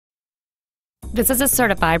This is a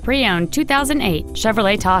certified pre-owned 2008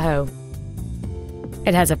 Chevrolet Tahoe.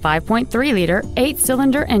 It has a 5.3-liter,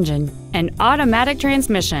 8-cylinder engine, an automatic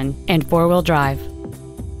transmission, and 4-wheel drive.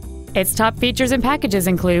 Its top features and packages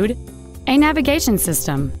include a navigation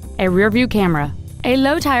system, a rear-view camera, a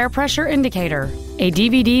low-tire pressure indicator, a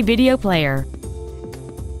DVD video player,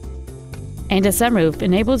 and a sunroof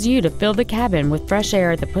enables you to fill the cabin with fresh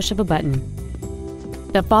air at the push of a button.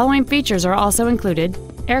 The following features are also included: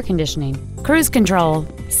 air conditioning, cruise control,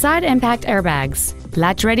 side impact airbags,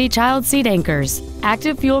 latch-ready child seat anchors,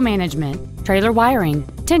 active fuel management, trailer wiring,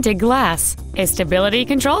 tinted glass, a stability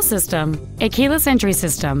control system, a keyless entry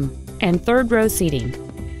system, and third-row seating.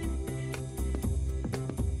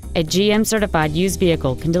 A GM-certified used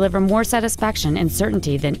vehicle can deliver more satisfaction and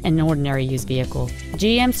certainty than an ordinary used vehicle.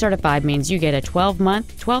 GM certified means you get a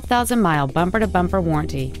 12-month, 12,000-mile bumper-to-bumper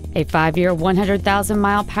warranty, a 5-year,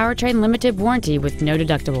 100,000-mile powertrain limited warranty with no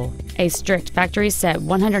deductible, a strict factory-set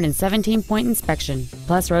 117-point inspection,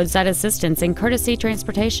 plus roadside assistance and courtesy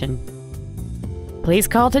transportation. Please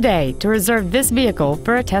call today to reserve this vehicle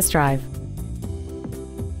for a test drive.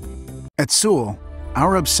 At Sewell,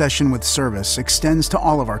 our obsession with service extends to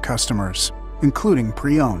all of our customers, including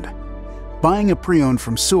pre-owned. Buying a pre-owned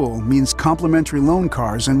from Sewell means complimentary loan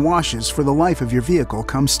cars and washes for the life of your vehicle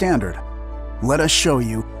come standard. Let us show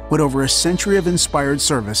you what over a century of inspired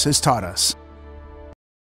service has taught us.